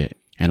Wikipedia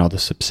and all the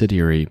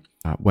subsidiary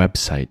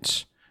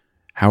websites,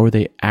 how are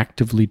they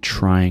actively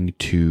trying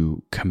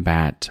to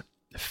combat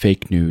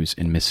fake news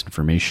and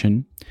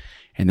misinformation?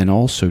 And then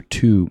also,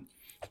 too,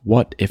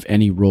 what, if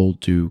any, role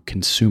do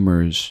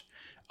consumers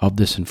of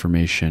this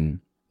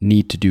information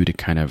need to do to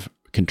kind of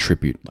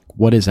contribute? Like,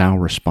 what is our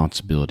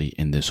responsibility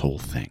in this whole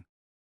thing?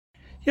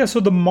 Yeah, so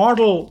the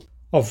model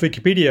of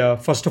Wikipedia,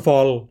 first of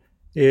all,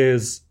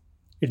 is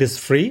it is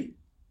free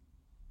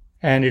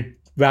and it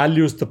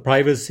values the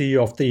privacy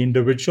of the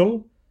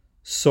individual.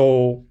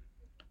 So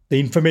the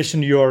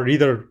information you're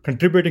either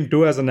contributing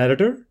to as an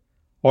editor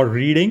or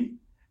reading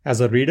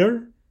as a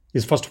reader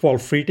is, first of all,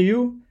 free to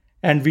you.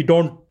 And we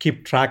don't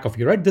keep track of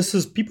you, right?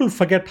 People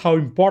forget how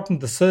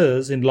important this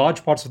is in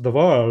large parts of the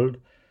world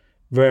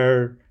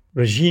where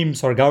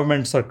regimes or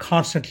governments are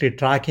constantly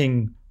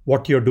tracking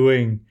what you're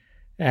doing.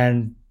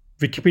 And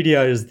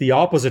Wikipedia is the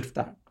opposite of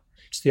that.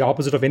 It's the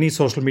opposite of any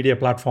social media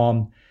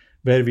platform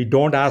where we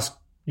don't ask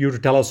you to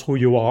tell us who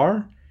you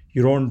are.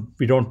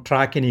 We don't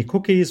track any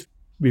cookies.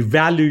 We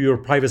value your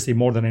privacy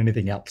more than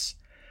anything else.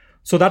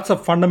 So that's a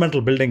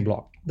fundamental building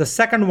block. The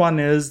second one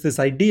is this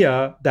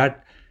idea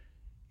that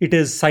it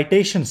is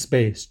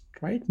citations-based,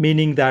 right?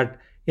 Meaning that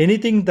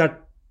anything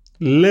that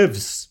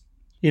lives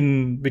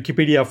in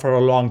Wikipedia for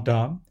a long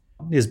term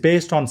is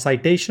based on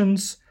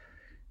citations,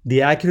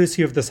 the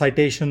accuracy of the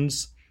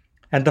citations,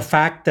 and the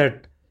fact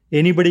that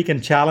anybody can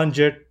challenge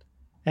it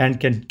and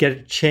can get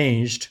it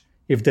changed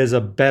if there's a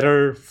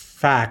better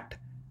fact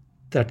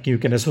that you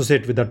can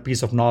associate with that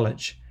piece of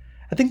knowledge.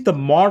 I think the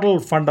model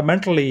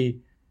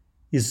fundamentally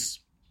is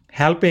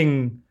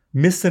helping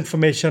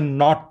misinformation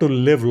not to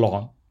live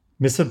long.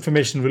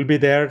 Misinformation will be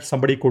there.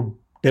 Somebody could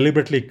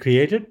deliberately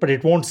create it, but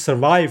it won't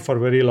survive for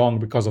very long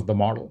because of the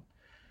model.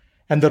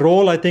 And the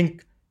role I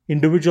think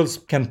individuals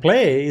can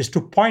play is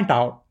to point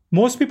out.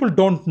 Most people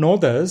don't know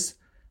this,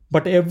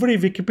 but every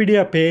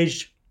Wikipedia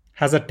page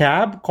has a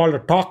tab called a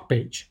talk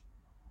page.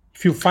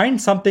 If you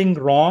find something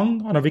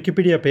wrong on a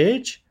Wikipedia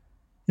page,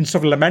 instead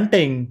of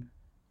lamenting,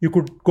 you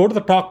could go to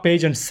the talk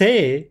page and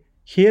say,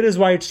 here is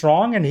why it's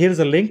wrong, and here is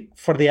a link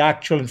for the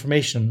actual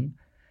information.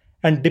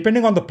 And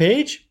depending on the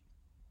page,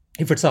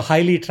 if it's a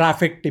highly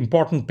trafficked,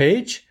 important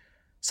page,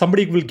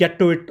 somebody will get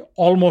to it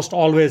almost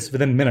always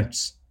within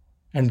minutes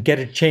and get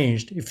it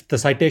changed if the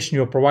citation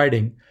you're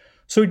providing.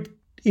 So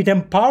it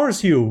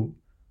empowers you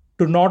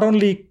to not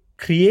only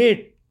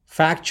create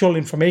factual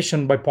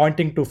information by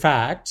pointing to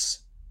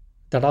facts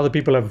that other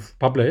people have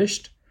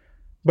published,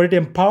 but it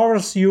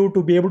empowers you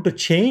to be able to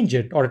change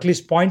it, or at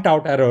least point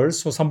out errors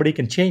so somebody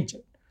can change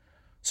it.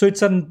 So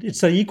it's an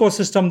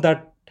ecosystem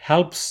that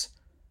helps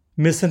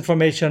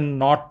misinformation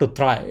not to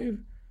thrive,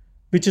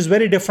 which is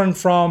very different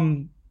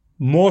from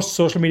most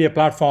social media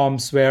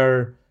platforms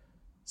where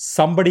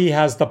somebody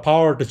has the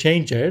power to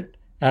change it,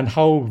 and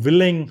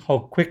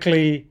how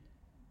quickly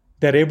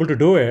they're able to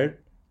do it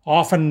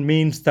often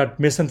means that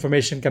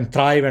misinformation can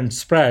thrive and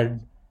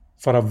spread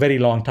for a very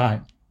long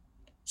time.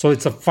 So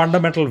it's a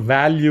fundamental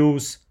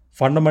values,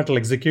 fundamental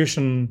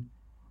execution,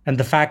 and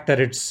the fact that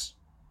it's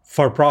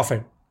for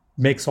profit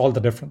makes all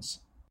the difference.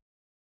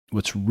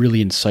 What's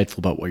really insightful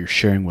about what you're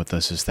sharing with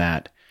us is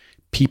that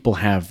people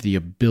have the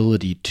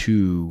ability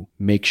to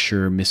make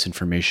sure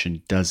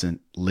misinformation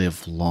doesn't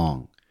live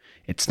long.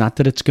 It's not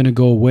that it's going to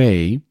go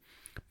away,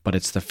 but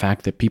it's the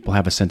fact that people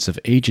have a sense of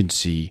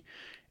agency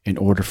in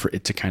order for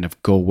it to kind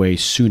of go away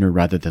sooner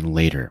rather than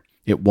later.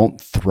 It won't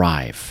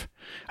thrive.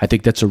 I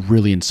think that's a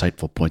really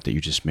insightful point that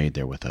you just made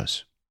there with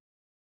us.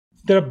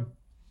 There are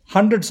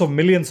hundreds of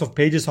millions of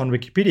pages on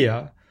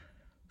Wikipedia.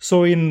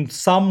 So in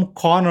some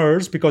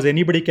corners, because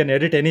anybody can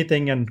edit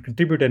anything and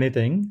contribute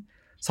anything,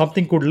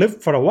 something could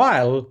live for a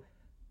while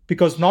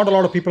because not a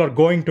lot of people are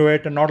going to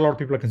it and not a lot of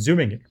people are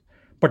consuming it.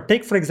 But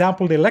take, for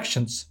example, the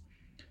elections.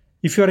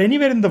 If you're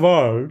anywhere in the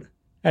world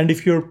and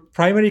if your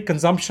primary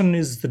consumption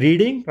is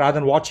reading rather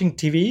than watching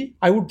TV,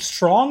 I would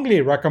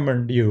strongly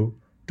recommend you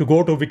to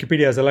go to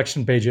Wikipedia's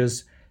election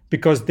pages,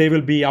 because they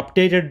will be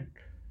updated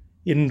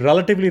in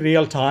relatively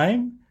real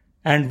time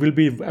and will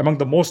be among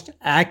the most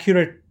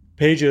accurate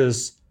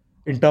pages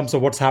in terms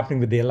of what's happening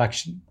with the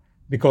election,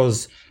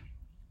 because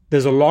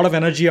there's a lot of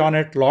energy on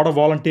it, a lot of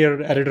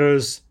volunteer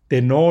editors.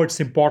 They know it's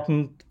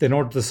important. They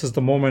know this is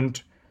the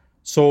moment.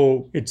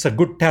 So it's a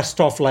good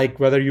test of like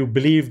whether you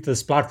believe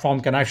this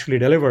platform can actually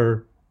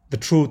deliver the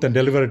truth and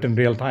deliver it in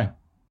real time.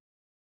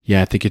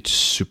 Yeah, I think it's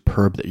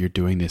superb that you're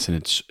doing this, and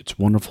it's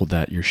wonderful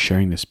that you're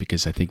sharing this,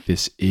 because I think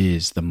this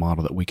is the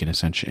model that we can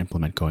essentially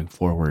implement going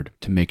forward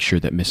to make sure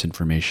that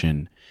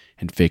misinformation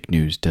and fake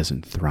news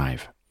doesn't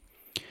thrive.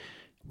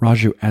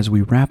 Raju, as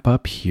we wrap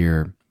up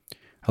here,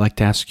 I'd like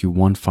to ask you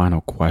one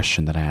final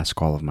question that I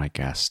ask all of my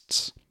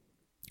guests.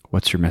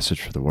 What's your message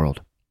for the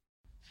world?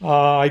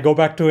 I go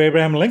back to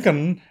Abraham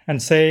Lincoln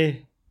and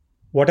say,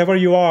 whatever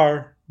you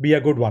are, be a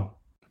good one.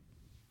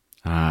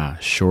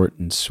 Short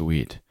and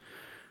sweet.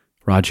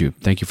 Raju,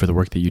 thank you for the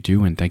work that you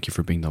do, and thank you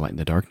for being the light in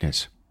the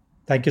darkness.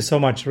 Thank you so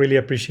much. Really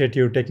appreciate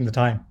you taking the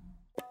time.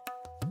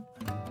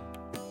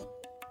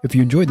 If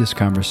you enjoyed this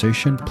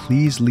conversation,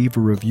 please leave a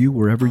review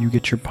wherever you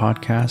get your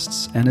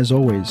podcasts, and as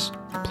always,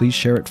 please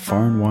share it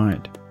far and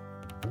wide.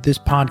 This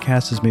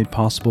podcast is made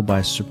possible by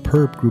a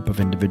superb group of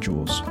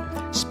individuals.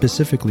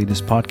 Specifically,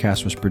 this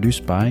podcast was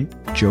produced by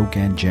Joe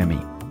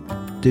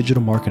Gangemi,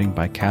 digital marketing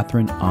by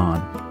Catherine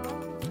Ahn,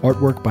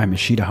 artwork by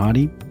Mashida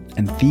Hadi,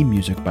 and theme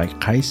music by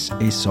Qais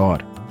Esar.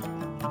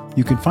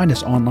 You can find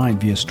us online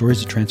via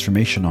Stories of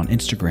Transformation on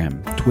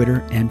Instagram,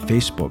 Twitter, and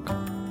Facebook,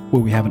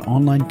 where we have an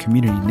online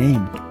community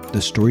named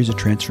the Stories of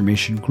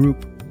Transformation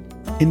Group.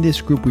 In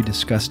this group, we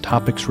discuss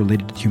topics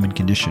related to human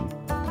condition.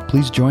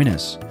 Please join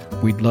us.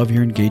 We'd love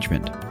your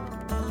engagement.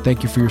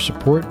 Thank you for your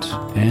support,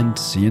 and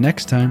see you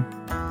next time.